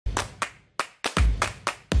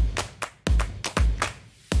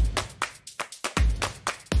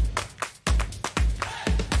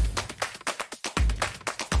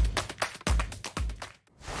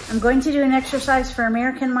I'm going to do an exercise for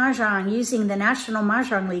American Mahjong using the National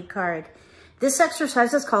Mahjong League card. This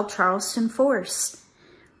exercise is called Charleston Force.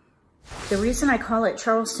 The reason I call it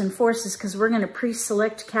Charleston Force is because we're going to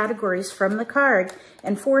pre-select categories from the card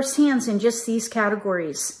and force hands in just these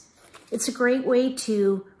categories. It's a great way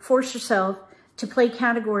to force yourself to play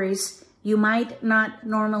categories you might not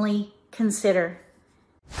normally consider.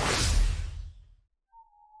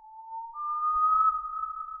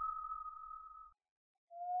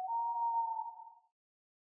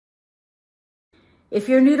 If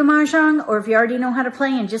you're new to Mahjong, or if you already know how to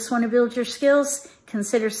play and just want to build your skills,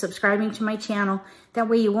 consider subscribing to my channel. That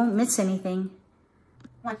way you won't miss anything.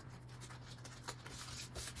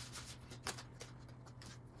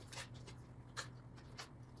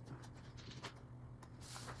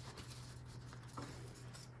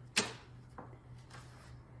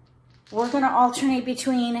 We're going to alternate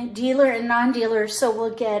between dealer and non-dealer, so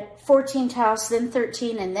we'll get 14 tiles, then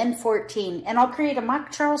 13, and then 14. And I'll create a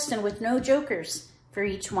mock Charleston with no jokers for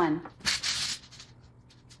each one.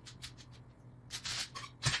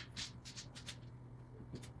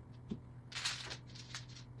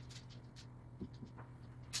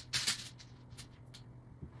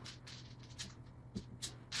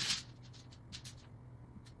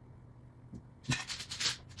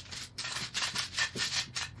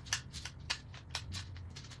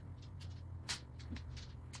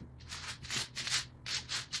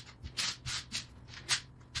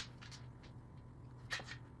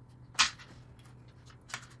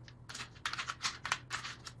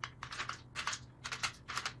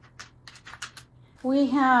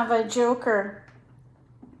 We have a joker,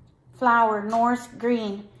 flower, north,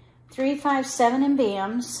 green, 3, 5, 7 in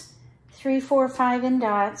bams, 3, 4, 5 in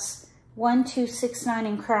dots, 1, 2, 6, 9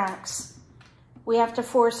 in cracks. We have to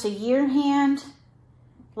force a year hand,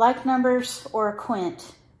 like numbers, or a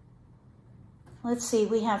quint. Let's see,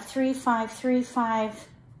 we have 3, 5, 3, 5.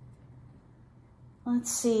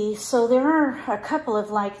 Let's see, so there are a couple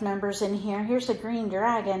of like numbers in here. Here's a green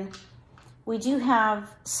dragon. We do have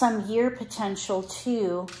some year potential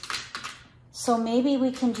too. So maybe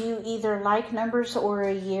we can do either like numbers or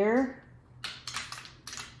a year.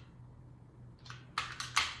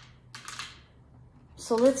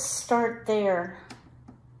 So let's start there.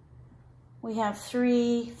 We have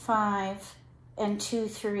 3, 5, and 2,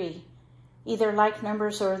 3. Either like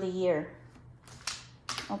numbers or the year.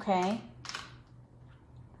 Okay.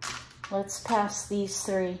 Let's pass these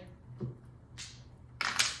 3.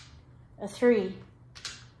 A 3.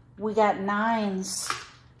 We got 9s.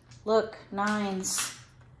 Look, 9s.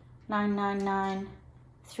 9, 9, 9.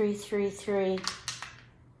 3, 3, 3.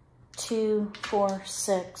 2, 4,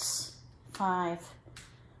 6. 5.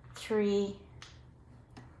 3.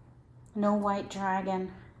 No white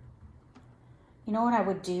dragon. You know what I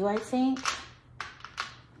would do, I think?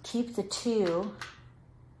 Keep the 2,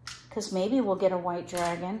 because maybe we'll get a white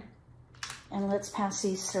dragon. And let's pass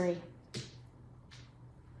these 3.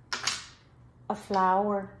 A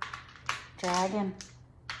flower, dragon,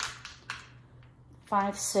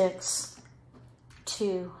 5, 6,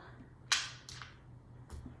 2.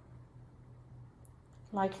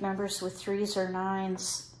 Like numbers with 3s or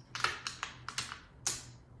 9s.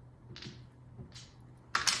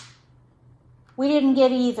 We didn't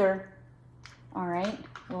get either. All right,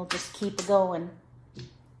 we'll just keep it going.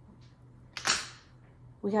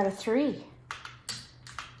 We got a 3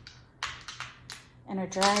 and a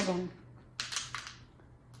dragon.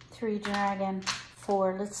 3 dragon,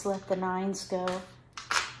 4. Let's let the 9s go.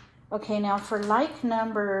 Okay, now for like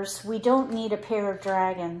numbers, we don't need a pair of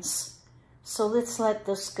dragons. So let's let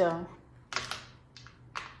this go.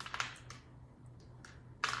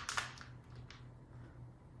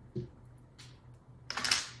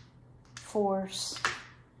 Fours.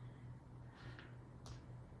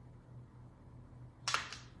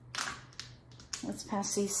 Let's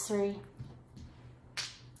pass these 3.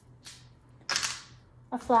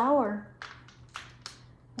 A flower.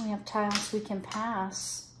 We have tiles we can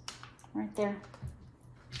pass right there.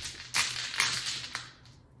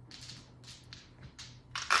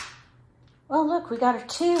 Oh, look, we got a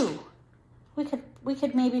 2. We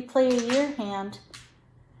could maybe play a year hand,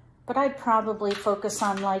 but I'd probably focus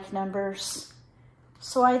on like numbers.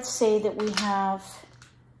 So I'd say that we have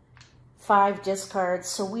 5 discards,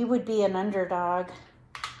 so we would be an underdog,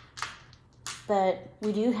 but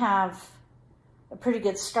we do have a pretty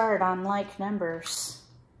good start on like numbers.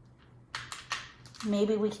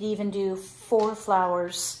 Maybe we could even do 4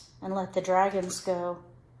 flowers and let the dragons go.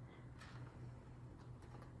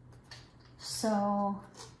 So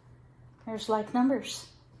there's like numbers.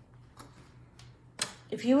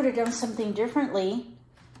 If you would have done something differently,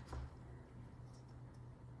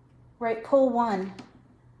 Write pull 1.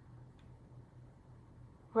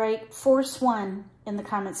 Write force 1 in the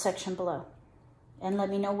comment section below. And let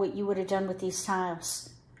me know what you would have done with these tiles.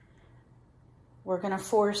 We're going to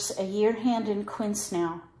force a year hand and quince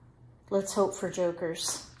now. Let's hope for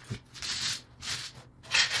jokers.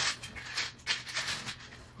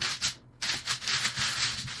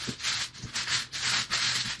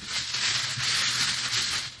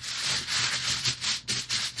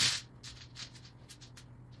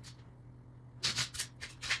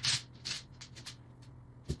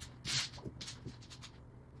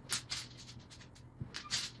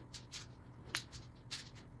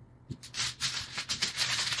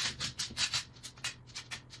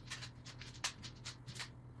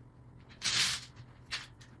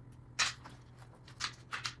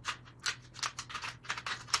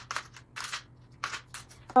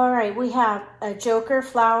 All right, we have a joker,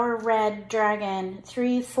 flower, red, dragon,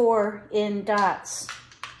 3, 4 in dots.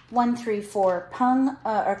 1, 3, 4. Pung,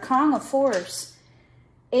 or Kong of fours.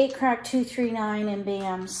 8, crack, 2, 3, 9 in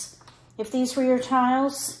bams. If these were your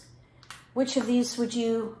tiles, which of these would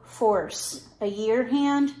you force? A year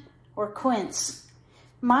hand or quince?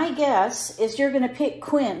 My guess is you're going to pick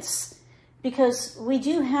quince because we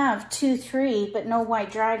do have 2, 3, but no white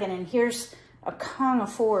dragon, and here's a Kong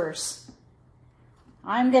of fours.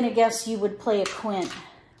 I'm going to guess you would play a quint.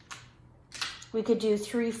 We could do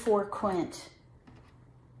 3, 4 quint.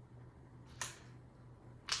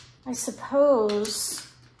 I suppose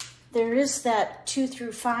there is that 2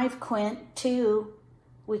 through 5 quint too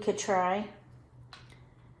we could try.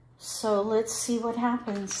 So let's see what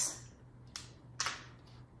happens.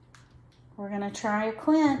 We're going to try a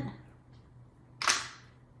quint.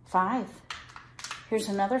 5. Here's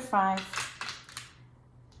another 5.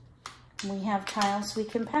 We have tiles we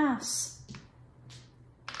can pass.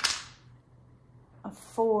 A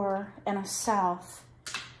 4 and a south.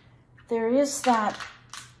 There is that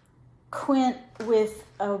quint with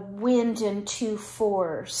a wind and 2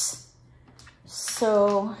 4s.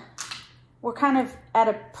 So we're kind of at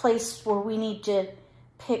a place where we need to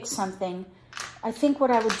pick something. I think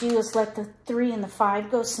what I would do is let the 3 and the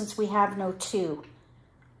 5 go since we have no 2.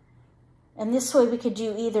 And this way we could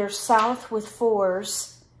do either south with 4s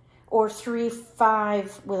or 3,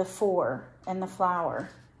 5 with a 4 and the flower.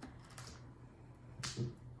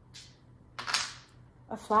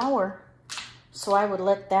 A flower. So I would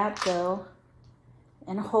let that go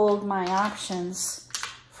and hold my options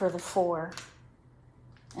for the 4.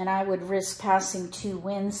 And I would risk passing 2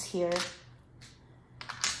 wins here.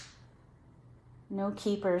 No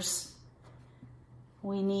keepers.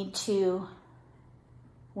 We need to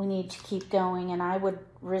keep going, and I would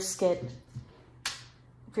risk it.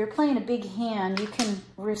 If you're playing a big hand, you can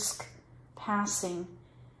risk passing.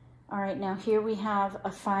 All right, now here we have a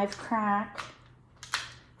 5 crack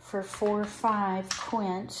for 4, 5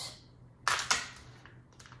 quint.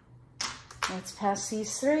 Let's pass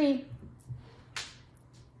these 3.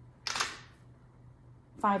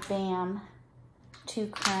 5 bam, 2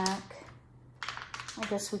 crack. I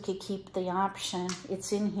guess we could keep the option.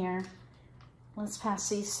 It's in here. Let's pass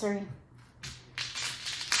these 3.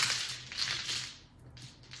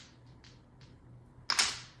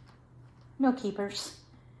 No keepers.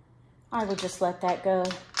 I would just let that go.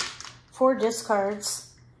 4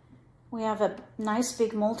 discards. We have a nice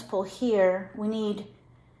big multiple here. We need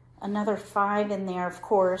another 5 in there, of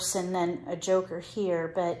course, and then a joker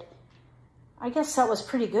here, but I guess that was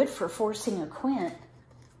pretty good for forcing a quint.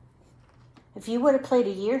 If you would have played a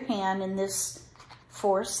year hand in this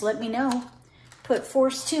force, let me know. Put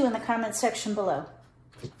force 2 in the comment section below.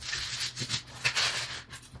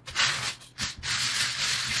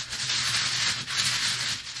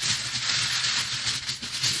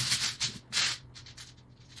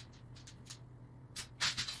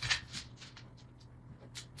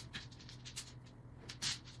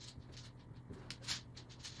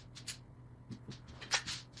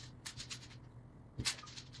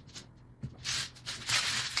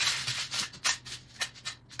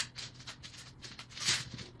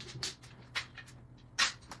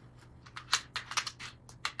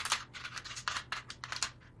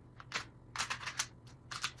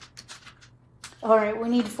 All right, we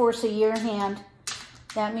need to force a year hand.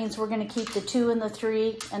 That means we're going to keep the 2 and the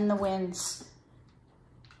 3 and the wins.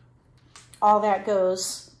 All that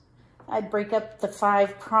goes. I'd break up the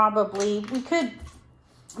 5 probably. We could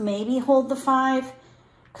maybe hold the 5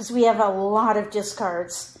 because we have a lot of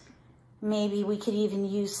discards. Maybe we could even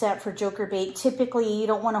use that for joker bait. Typically, you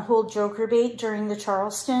don't want to hold joker bait during the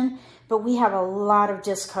Charleston, but we have a lot of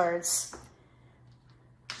discards.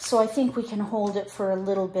 So I think we can hold it for a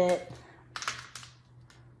little bit.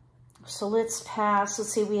 So let's pass.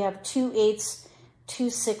 Let's see, we have 2 8s, 2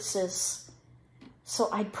 6s. So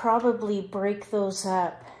I'd probably break those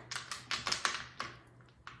up.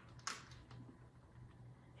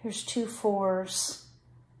 Here's 2 4s,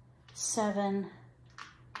 7.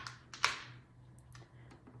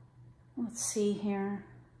 Let's see here.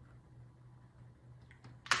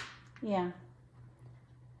 Yeah.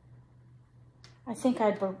 I think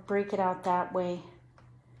I'd break it out that way.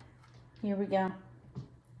 Here we go.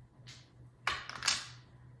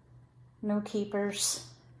 No keepers.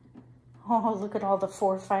 Oh, look at all the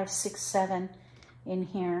 4, 5, 6, 7 in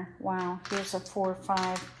here. Wow, here's a 4,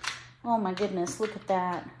 5. Oh my goodness, look at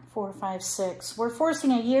that. 4, 5, 6. We're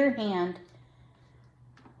forcing a year hand.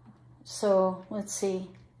 So let's see.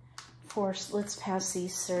 Let's pass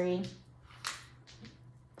these 3.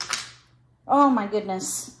 Oh my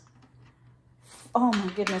goodness. Oh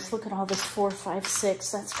my goodness, look at all this 4, 5,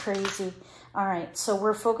 6. That's crazy. All right, so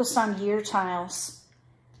we're focused on year tiles.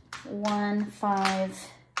 1, 5,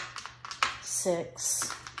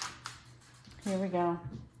 6. Here we go.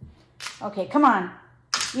 Okay, come on.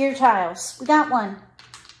 Year tiles. We got one.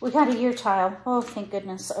 We got a year tile. Oh, thank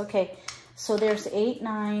goodness. Okay, so there's 8,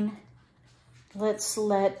 9. Let's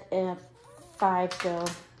let 5 go.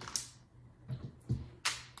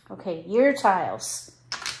 Okay, year tiles.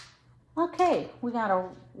 Okay, we got a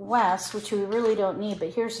west, which we really don't need, but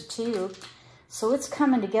here's a 2. So it's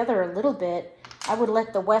coming together a little bit. I would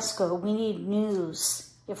let the west go. We need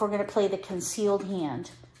news if we're going to play the concealed hand.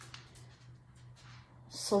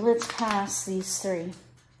 So let's pass these 3.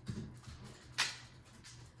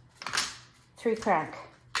 3 crack.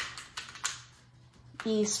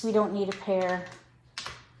 East, we don't need a pair.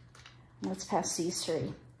 Let's pass these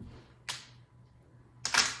 3.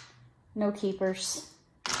 No keepers.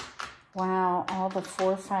 Wow, all the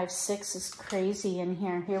 4, 5, 6 is crazy in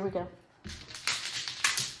here. Here we go.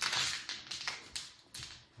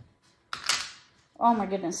 Oh my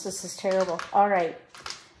goodness, this is terrible. All right.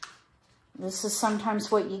 This is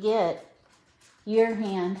sometimes what you get. Year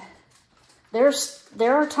hand. There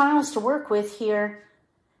are tiles to work with here.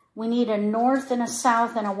 We need a north and a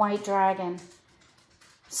south and a white dragon.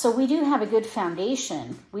 So we do have a good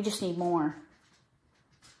foundation. We just need more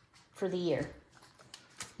for the year.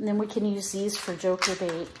 And then we can use these for joker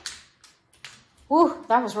bait. Ooh,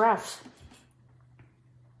 that was rough.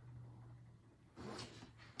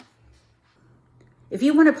 If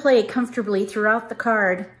you want to play comfortably throughout the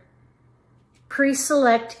card,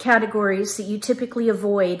 pre-select categories that you typically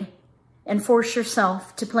avoid and force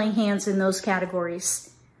yourself to play hands in those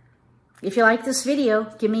categories. If you like this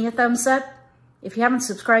video, give me a thumbs up. If you haven't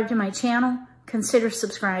subscribed to my channel, consider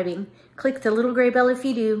subscribing. Click the little gray bell if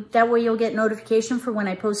you do. That way you'll get notification for when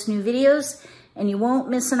I post new videos, and you won't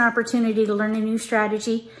miss an opportunity to learn a new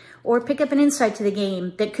strategy or pick up an insight to the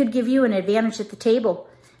game that could give you an advantage at the table.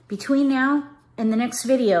 Between now and the next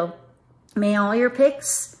video, may all your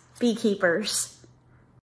picks be keepers.